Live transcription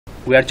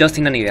We are just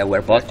in an area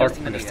where both our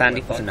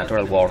understanding of the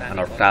natural world and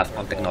our grasp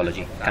on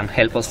technology can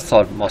help us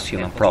solve most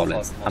human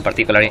problems, and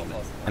particularly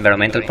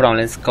environmental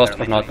problems caused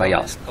or not by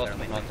us.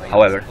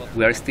 However,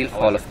 we are still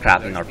full of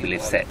crap in our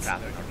belief sets.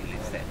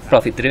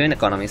 Profit-driven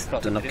economies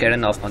do not care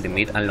enough on the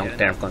mid- and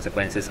long-term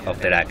consequences of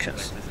their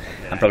actions,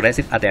 and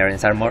progressive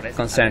adherents are more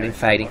concerned in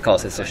fighting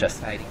causes such as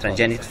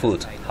transgenic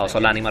food,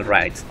 household animal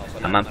rights,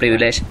 and man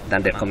privilege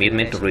than their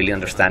commitment to really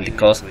understand the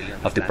cause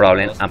of the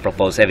problem and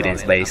propose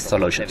evidence-based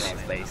solutions.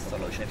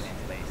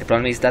 The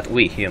problem is that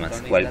we,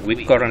 humans, while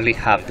we currently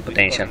have the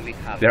potential,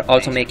 we are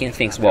also making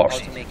things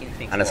worse.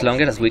 And as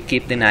long as we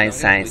keep denying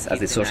science as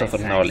the source of our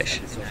knowledge,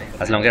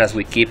 as long as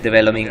we keep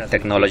developing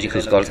technology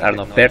whose goals are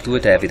not paired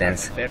with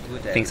evidence,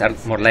 things are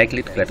more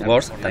likely to get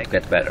worse than to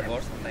get better.